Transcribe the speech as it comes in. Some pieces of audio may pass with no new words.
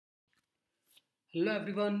Hello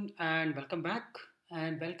everyone and welcome back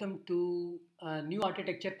and welcome to a new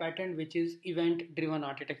architecture pattern which is event driven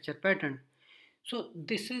architecture pattern. So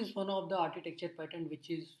this is one of the architecture pattern which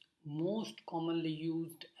is most commonly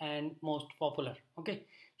used and most popular. Okay,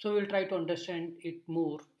 so we'll try to understand it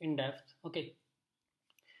more in depth. Okay,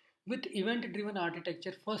 with event driven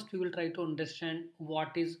architecture, first we will try to understand what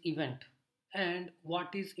is event and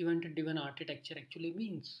what is event driven architecture actually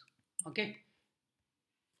means. Okay,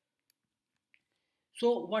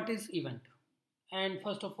 so what is event? And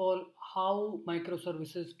first of all, how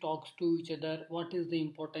microservices talks to each other, what is the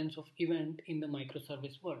importance of event in the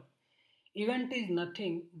microservice world. Event is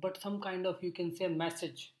nothing but some kind of, you can say,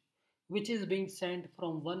 message which is being sent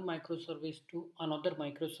from one microservice to another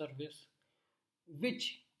microservice,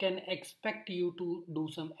 which can expect you to do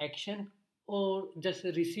some action or just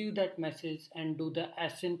receive that message and do the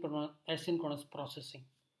asynchronous processing.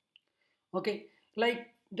 Okay, like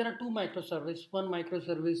there are two microservices. One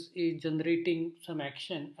microservice is generating some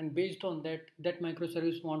action, and based on that, that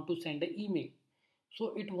microservice want to send an email.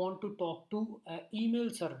 So it want to talk to an email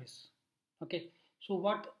service. Okay, so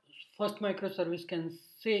what first microservice can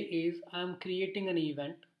say is I am creating an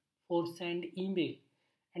event for send email,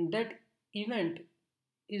 and that event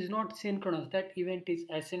is not synchronous. That event is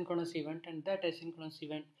asynchronous event, and that asynchronous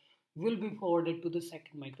event will be forwarded to the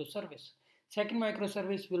second microservice. Second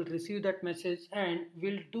microservice will receive that message and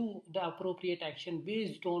will do the appropriate action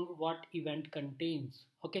based on what event contains.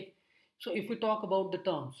 Okay, so if we talk about the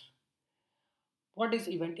terms, what is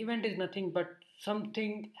event? Event is nothing but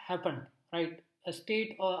something happened, right? A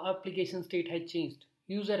state or application state has changed.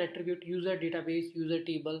 User attribute, user database, user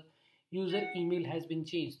table, user email has been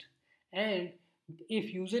changed. And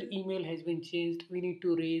if user email has been changed, we need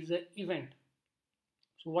to raise an event.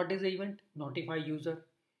 So what is the event? Notify user.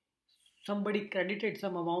 Somebody credited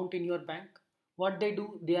some amount in your bank. What they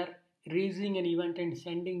do, they are raising an event and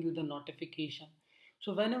sending you the notification.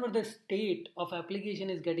 So whenever the state of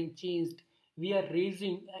application is getting changed, we are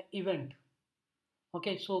raising an event.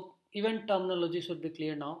 Okay, so event terminology should be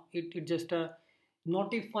clear now. It just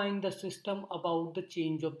notifying the system about the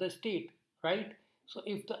change of the state, right? So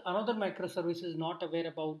if the another microservice is not aware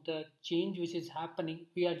about the change which is happening,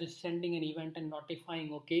 we are just sending an event and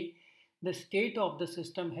notifying, okay, the state of the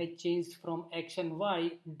system has changed from action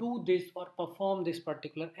Y, do this or perform this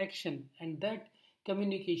particular action, and that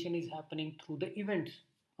communication is happening through the events.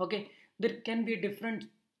 Okay, there can be a different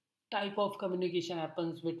type of communication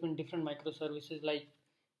happens between different microservices, like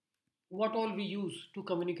what all we use to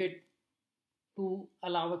communicate to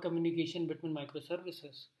allow a communication between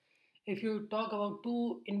microservices. If you talk about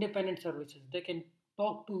two independent services, they can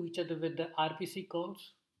talk to each other with the RPC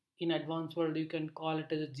calls. In advanced world, you can call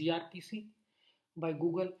it as a gRPC by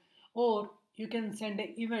Google, or you can send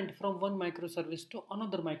an event from one microservice to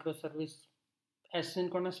another microservice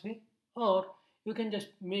asynchronous way, or you can just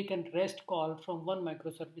make a REST call from one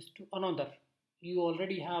microservice to another. You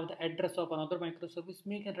already have the address of another microservice,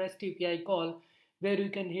 make a REST API call where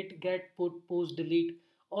you can hit get, put, post, delete.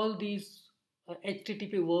 All these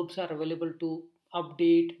HTTP verbs are available to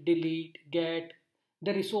update, delete, get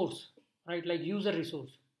the resource, right? Like user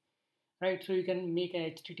resource, right? So you can make an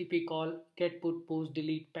HTTP call, get, put, post,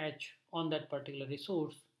 delete, patch on that particular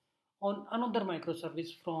resource on another microservice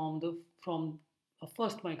from a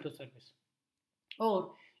first microservice.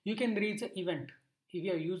 Or you can raise an event. If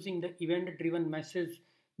you are using the event driven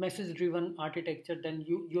message driven architecture, then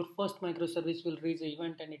your first microservice will raise an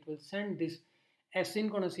event and it will send this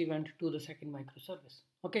asynchronous event to the second microservice.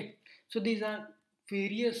 Okay, so these are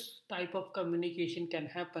various type of communication can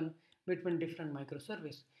happen between different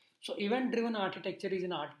microservice. So event driven architecture is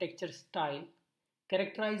an architecture style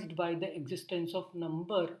characterized by the existence of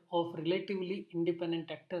number of relatively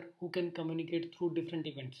independent actors who can communicate through different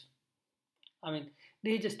events. I mean,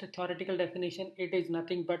 this is just a theoretical definition. It is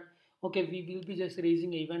nothing but, okay, we will be just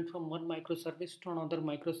raising an event from one microservice to another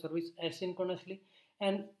microservice asynchronously,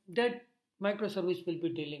 and that microservice will be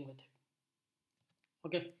dealing with it.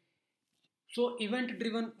 Okay. So event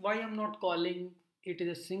driven, why I'm not calling it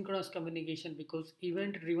is a synchronous communication, because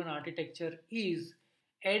event driven architecture is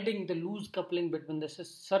adding the loose coupling between the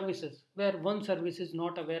services where one service is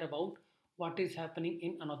not aware about what is happening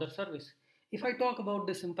in another service. If I talk about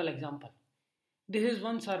the simple example, this is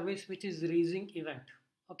one service which is raising event,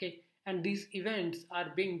 okay, and these events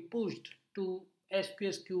are being pushed to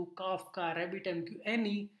SQS queue, Kafka, RabbitMQ,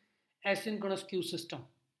 any asynchronous queue system,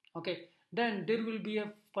 okay. Then there will be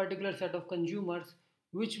a particular set of consumers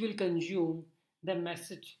which will consume the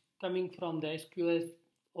message coming from the SQS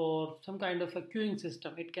or some kind of a queuing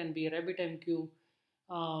system. It can be RabbitMQ,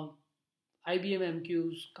 uh, IBM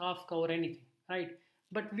MQs, Kafka, or anything, right?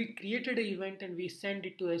 but we created an event and we send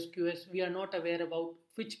it to SQS. We are not aware about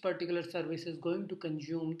which particular service is going to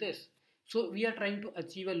consume this. So we are trying to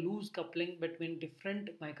achieve a loose coupling between different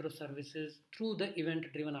microservices through the event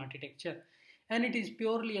driven architecture. And it is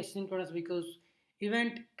purely asynchronous because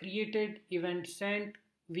event created, event sent,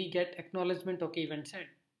 we get acknowledgement, okay, event sent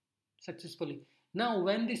successfully. Now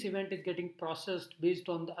when this event is getting processed based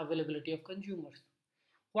on the availability of consumers,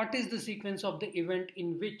 what is the sequence of the event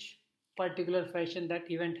in which particular fashion that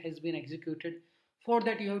event has been executed? For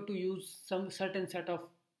that you have to use some certain set of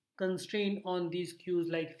constraint on these queues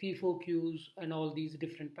like FIFO queues and all these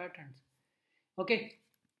different patterns. Okay,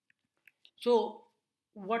 so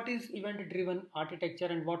what is event driven architecture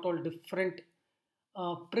and what all different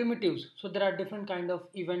primitives? So there are different kind of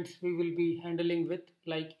events we will be handling with,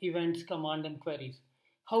 like events, command and queries.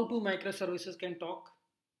 How two microservices can talk?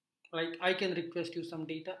 Like I can request you some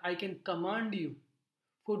data, I can command you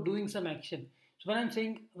for doing some action. So when I'm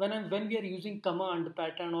saying, when we are using command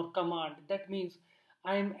pattern or command, that means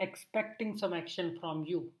I am expecting some action from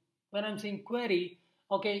you. When I'm saying query,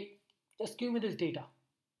 okay, just give me this data.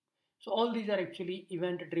 So all these are actually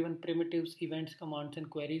event driven primitives, events, commands and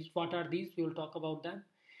queries. What are these? We will talk about them.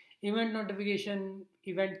 Event notification,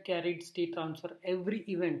 event carried, state transfer. Every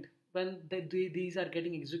event when these are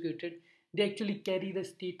getting executed, they actually carry the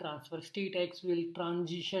state transfer. State X will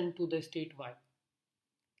transition to the state Y.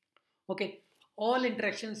 Okay, all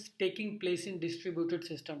interactions taking place in distributed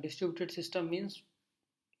system. Distributed system means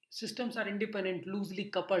systems are independent, loosely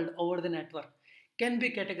coupled over the network, can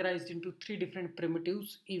be categorized into three different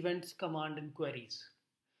primitives: events, command and queries.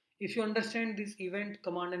 If you understand this event,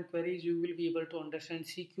 command and queries, you will be able to understand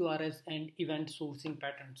CQRS and event sourcing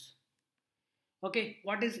patterns. Okay,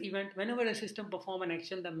 what is event? Whenever a system perform an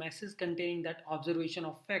action, the message containing that observation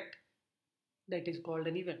of fact, that is called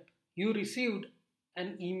an event. You received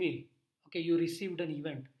an email. Okay, you received an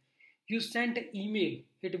event. You sent an email.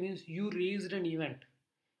 It means you raised an event.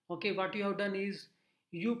 Okay, what you have done is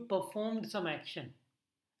you performed some action,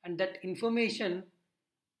 and that information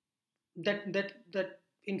that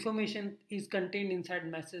information is contained inside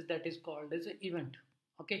message, that is called as an event.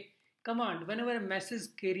 Okay, command: whenever a message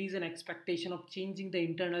carries an expectation of changing the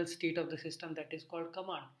internal state of the system, that is called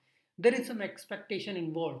command. There is some expectation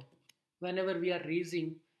involved whenever we are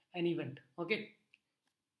raising an event. Okay,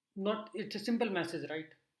 not, it's a simple message, right?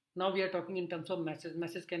 Now we are talking in terms of message.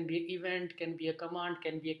 Message can be an event, can be a command,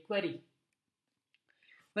 can be a query.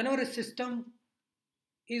 Whenever a system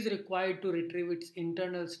is required to retrieve its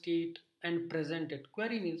internal state and present it.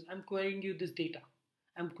 Query means I'm querying you this data.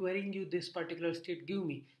 I'm querying you this particular state, give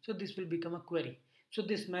me. So this will become a query. So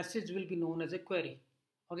this message will be known as a query.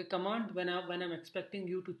 Okay, command: when I'm expecting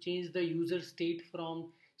you to change the user state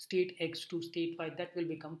from state X to state Y, that will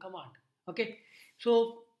become command. Okay,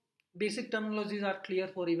 so basic terminologies are clear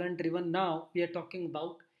for event driven. Now we are talking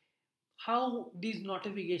about how these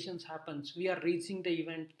notifications happens. We are reaching the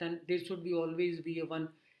event, then there should be always be a one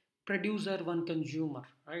producer, one consumer,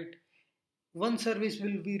 right? One service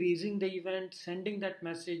will be raising the event, sending that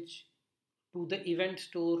message to the event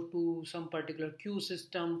store, to some particular queue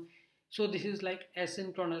system. So this is like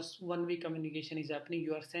asynchronous one-way communication is happening.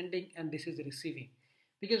 You are sending and this is receiving.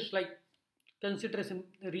 Because like, consider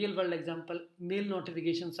a real world example, mail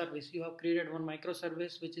notification service. You have created one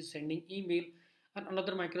microservice which is sending email, and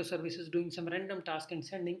another microservice is doing some random task and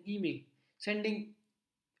sending email, sending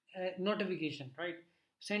notification, right?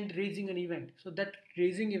 Send raising an event. So that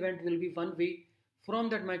raising event will be one way from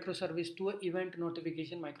that microservice to an event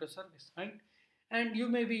notification microservice, right? And you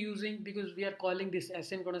may be using, because we are calling this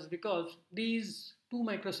asynchronous because these two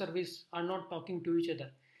microservices are not talking to each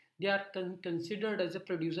other. They are considered as a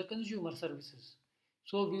producer consumer services.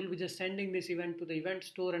 So we will be just sending this event to the event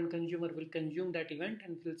store and consumer will consume that event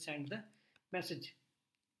and will send the message.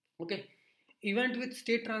 Okay, event with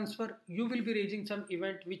state transfer, you will be raising some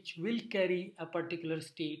event which will carry a particular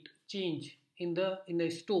state change in the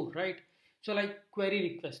store, right? So like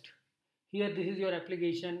query request, here this is your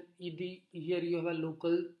application, here you have a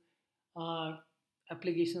local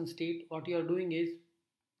application state. What you are doing is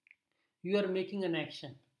you are making an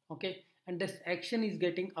action, okay, and this action is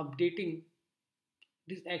getting updating,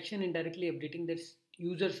 this action indirectly updating this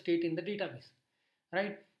user state in the database,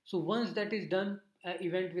 right? So once that is done,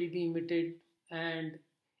 event will be emitted and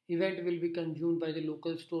event will be consumed by the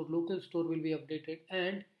local store. Local store will be updated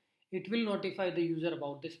and it will notify the user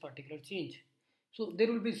about this particular change. So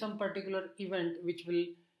there will be some particular event which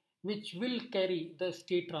will carry the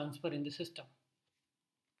state transfer in the system.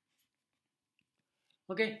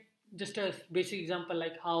 Okay, just a basic example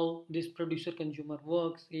like how this producer consumer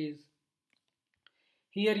works is,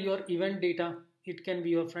 here your event data it can be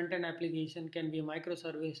your front-end application, can be a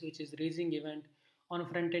microservice which is raising event. On a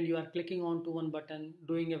front end, you are clicking onto one button,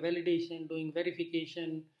 doing a validation, doing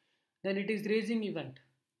verification, then it is raising event.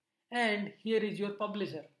 And here is your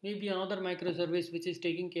publisher, maybe another microservice which is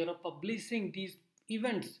taking care of publishing these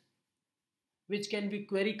events, which can be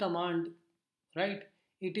query command, right?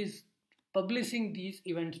 It is publishing these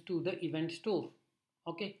events to the event store.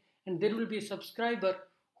 Okay, and there will be a subscriber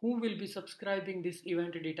who will be subscribing this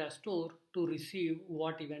event data store to receive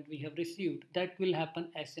what event we have received. That will happen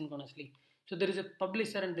asynchronously. So there is a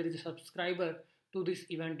publisher and there is a subscriber to this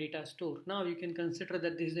event data store. Now you can consider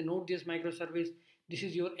that this is a Node.js microservice. This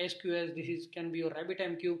is your SQS. This is can be your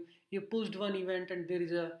RabbitMQ. You pushed one event and there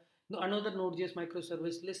is another Node.js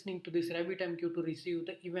microservice listening to this RabbitMQ to receive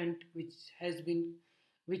the event which has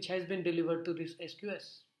been delivered to this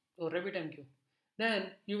SQS or RabbitMQ. Then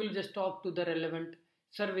you will just talk to the relevant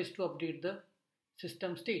service to update the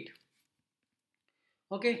system state.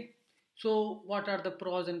 Okay, so what are the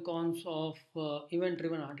pros and cons of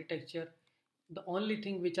event-driven architecture? The only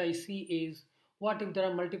thing which I see is, what if there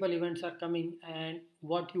are multiple events are coming, and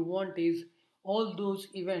what you want is all those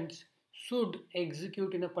events should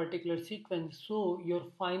execute in a particular sequence, so your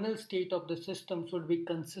final state of the system should be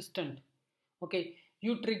consistent. Okay,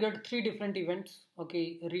 you triggered 3 different events.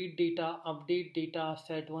 Okay, read data, update data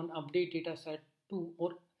set 1, update data set 2,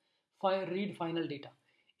 or read final data.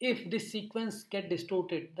 If this sequence get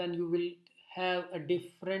distorted, then you will have a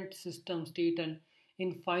different system state, and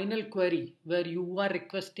in final query where you are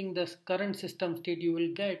requesting the current system state, you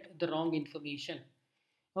will get the wrong information.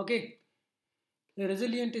 Okay,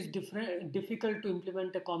 resilient is difficult to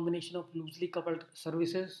implement a combination of loosely coupled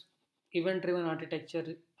services. Event-driven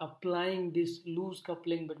architecture applying this loose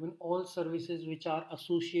coupling between all services which are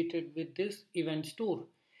associated with this event store.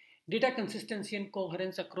 Data consistency and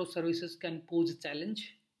coherence across services can pose a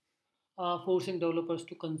challenge, forcing developers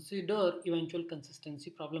to consider eventual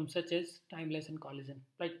consistency problems such as timeless and collision.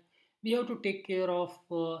 Like, we have to take care of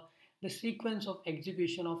the sequence of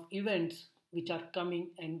execution of events which are coming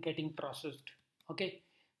and getting processed. Okay,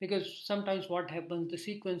 because sometimes what happens, the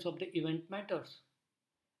sequence of the event matters.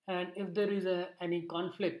 And if there is any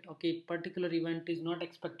conflict, okay, particular event is not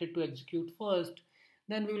expected to execute first,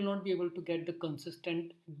 then we will not be able to get the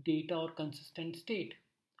consistent data or consistent state.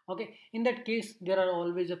 Okay, in that case, there are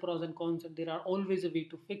always a pros and cons, and there are always a way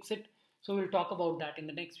to fix it. So we'll talk about that in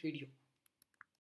the next video.